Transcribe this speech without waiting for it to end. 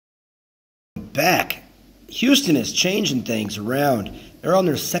back. Houston is changing things around. They're on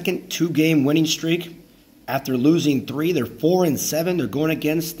their second two-game winning streak. After losing 3, they're 4-7. They're going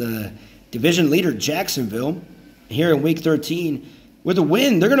against the division leader, Jacksonville, here in Week 13. With a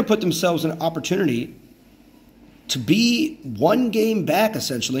win, they're going to put themselves in an opportunity to be one game back,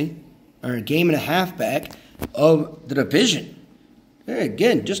 essentially, or a game and a half back of the division.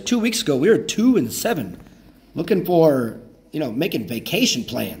 Again, just 2 weeks ago, we were 2-7, looking for, making vacation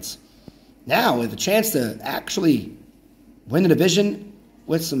plans. Now, with a chance to actually win the division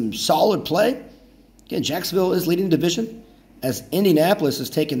with some solid play, again, Jacksonville is leading the division, as Indianapolis has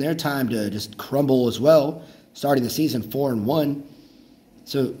taken their time to just crumble as well, starting the season 4-1.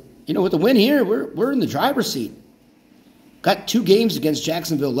 So, with the win here, we're in the driver's seat. Got 2 games against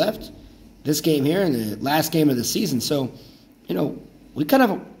Jacksonville left. This game here and the last game of the season. So, we kind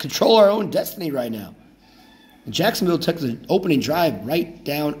of control our own destiny right now. And Jacksonville took the opening drive right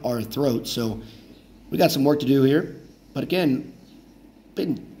down our throat. So, we got some work to do here. But again,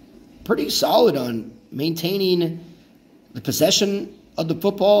 been pretty solid on maintaining the possession of the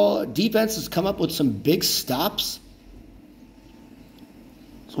football. Defense has come up with some big stops.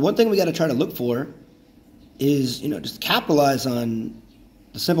 So one thing we got to try to look for is, just capitalize on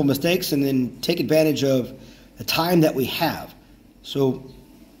the simple mistakes and then take advantage of the time that we have. So,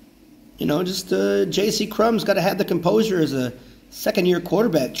 J.C. Crumb's got to have the composure as a second-year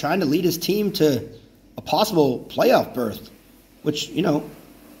quarterback trying to lead his team to a possible playoff berth, which, a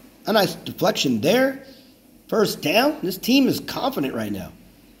nice deflection there. First down. This team is confident right now.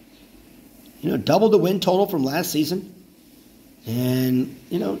 Double the win total from last season. And,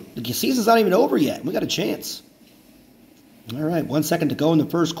 the season's not even over yet. We got a chance. All right, 1 second to go in the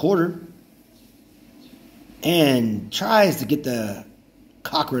first quarter. And tries to get the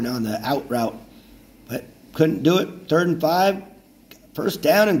Cochran on the out route. But couldn't do it. 3rd and 5. First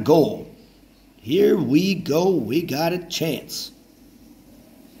down and goal. Here we go. We got a chance.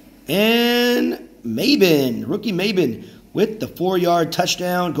 And Maben, rookie Maben, with the 4-yard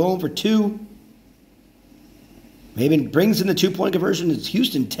touchdown, going for 2. Maben brings in the 2-point conversion as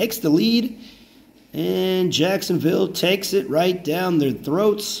Houston takes the lead. And Jacksonville takes it right down their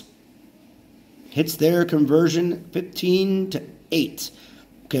throats. Hits their conversion 15-8.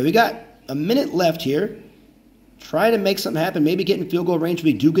 Okay, we got a minute left here. Trying to make something happen, maybe get in field goal range.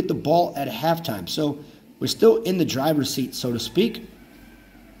 We do get the ball at halftime. So we're still in the driver's seat, so to speak.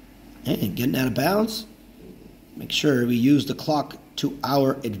 And getting out of bounds. Make sure we use the clock to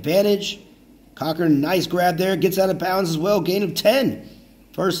our advantage. Cochran, nice grab there. Gets out of bounds as well. Gain of 10.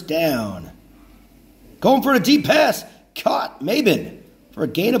 First down. Going for a deep pass. Caught Maben for a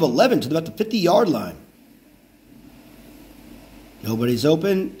gain of 11 to about the 50-yard line. Nobody's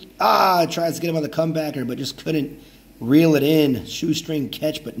open. Tries to get him on the comebacker, but just couldn't reel it in. Shoestring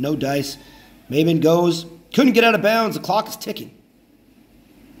catch, but no dice. Maben goes. Couldn't get out of bounds. The clock is ticking.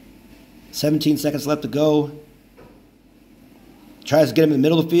 17 seconds left to go. Tries to get him in the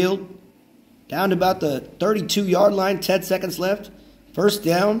middle of the field. Down to about the 32-yard line. 10 seconds left. First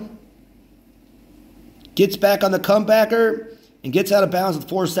down. Gets back on the comebacker and gets out of bounds with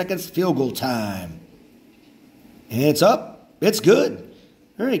 4 seconds. Field goal time. And it's up. It's good.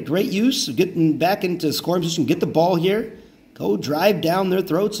 All right, great use of getting back into scoring position. Get the ball here. Go drive down their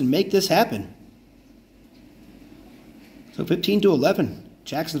throats and make this happen. So 15-11.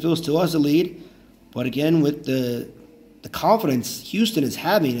 Jacksonville still has the lead. But again, with the confidence Houston is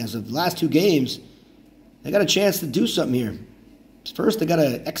having as of the last 2 games, they got a chance to do something here. First, they got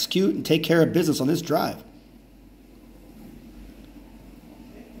to execute and take care of business on this drive.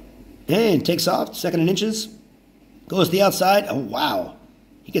 And takes off, 2nd and inches. Goes to the outside. Oh, wow.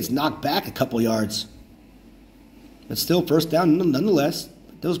 He gets knocked back a couple yards. But still first down nonetheless.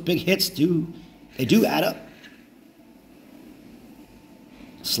 Those big hits do add up.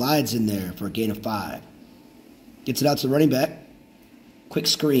 Slides in there for a gain of 5. Gets it out to the running back. Quick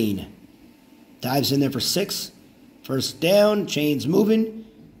screen. Dives in there for 6. First down. Chains moving.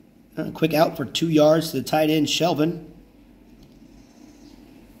 Quick out for 2 yards to the tight end, Shelvin.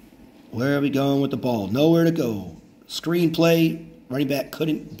 Where are we going with the ball? Nowhere to go. Screen play. Running back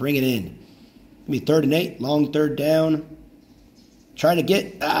couldn't bring it in. Gonna be 3rd and 8. Long 3rd down. Trying to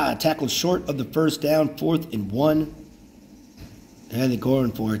get tackled short of the first down. 4th and 1. And they're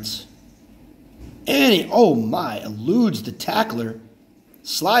going for it. And he, eludes the tackler.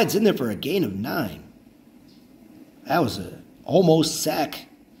 Slides in there for a gain of 9. That was a almost sack.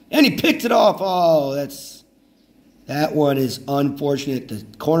 And he picked it off. Oh, that one is unfortunate. The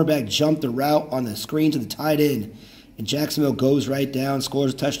cornerback jumped the route on the screen to the tight end. And Jacksonville goes right down,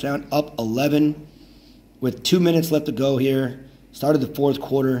 scores a touchdown, up 11 with 2 minutes left to go here. Started the 4th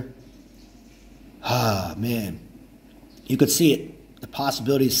quarter. Ah, man. You could see it. The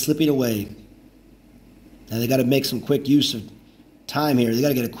possibilities slipping away. Now they got to make some quick use of time here. They got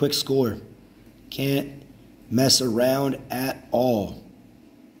to get a quick score. Can't mess around at all.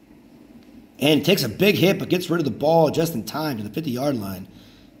 And takes a big hit, but gets rid of the ball just in time to the 50-yard line.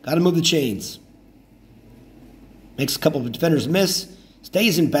 Got to move the chains. Makes a couple of defenders miss.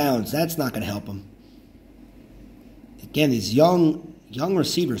 Stays in bounds. That's not going to help him. Again, these young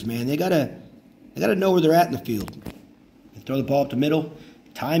receivers, man, they gotta know where they're at in the field. They throw the ball up the middle.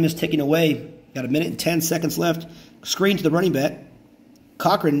 Time is ticking away. Got a minute and 10 seconds left. Screen to the running back.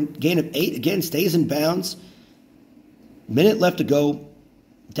 Cochran, gain of 8, again, stays in bounds. Minute left to go.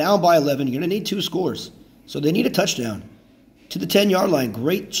 Down by 11. You're going to need 2 scores. So they need a touchdown. To the 10-yard line.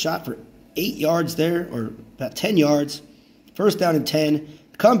 Great shot for 8 yards there, or about 10 yards. First down and 10.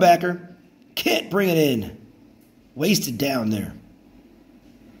 Comebacker can't bring it in. Wasted down there.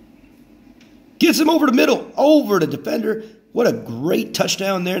 Gets him over the middle. Over the defender. What a great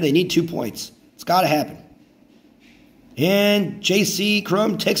touchdown there. They need 2 points. It's got to happen. And J.C.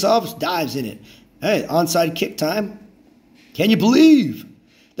 Crum takes off, dives in it. Hey, onside kick time. Can you believe?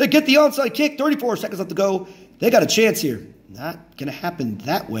 They get the onside kick. 34 seconds left to go. They got a chance here. Not going to happen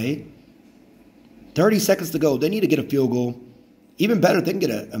that way. 30 seconds to go. They need to get a field goal. Even better, if they can get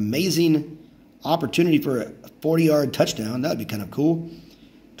an amazing opportunity for a 40-yard touchdown. That would be kind of cool.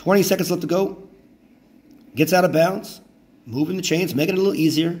 20 seconds left to go. Gets out of bounds. Moving the chains, making it a little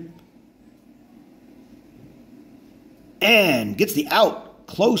easier. And gets the out.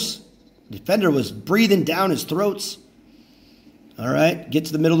 Close. Defender was breathing down his throats. All right. Get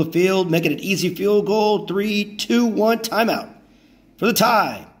to the middle of the field. Make it an easy field goal. 3, 2, 1. Timeout. For the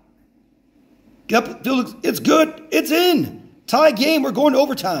tie. Get up. It's good. It's in. Tie game. We're going to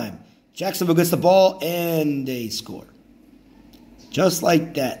overtime. Jacksonville gets the ball and they score. Just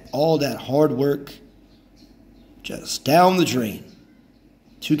like that. All that hard work. Just down the drain.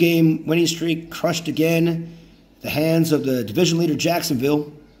 2-game winning streak crushed again. The hands of the division leader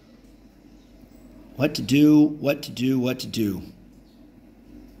Jacksonville. What to do, what to do, what to do.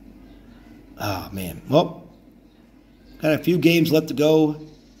 Oh, man. Well, got a few games left to go.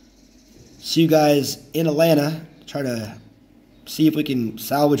 See you guys in Atlanta. Try to see if we can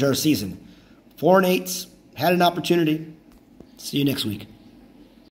salvage our season. 4-8. Had an opportunity. See you next week.